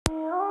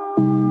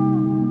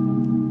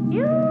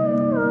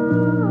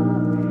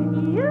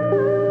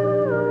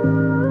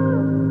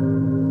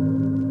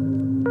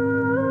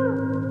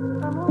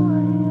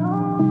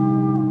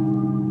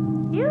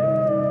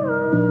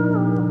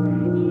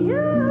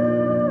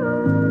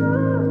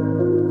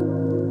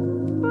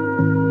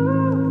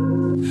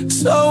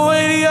So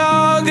when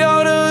y'all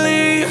gonna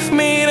leave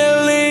me to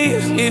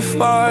leave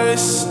if I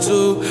was to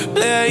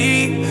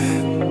leave?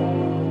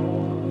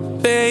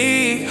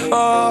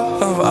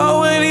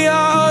 Oh, when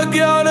y'all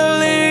gonna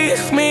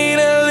leave me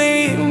to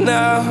leave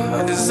now?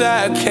 'Cause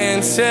I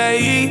can't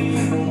take,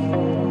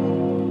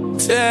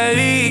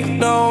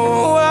 no,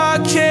 I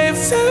can't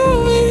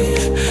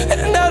take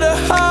another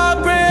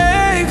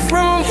heartbreak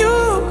from you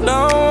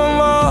no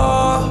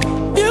more,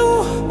 you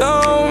no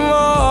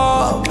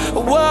more.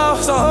 Well,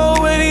 so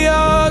when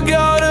y'all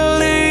gonna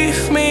leave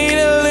me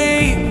to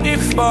leave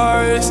if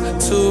I was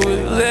too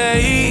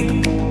late,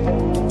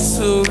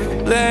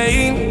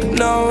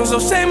 no. So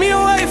send me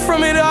away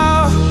from it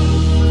all,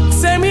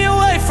 send me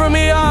away from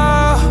it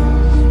all,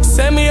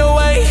 send me away,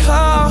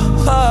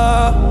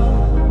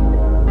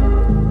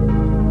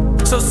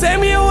 So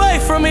send me away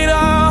from it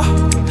all.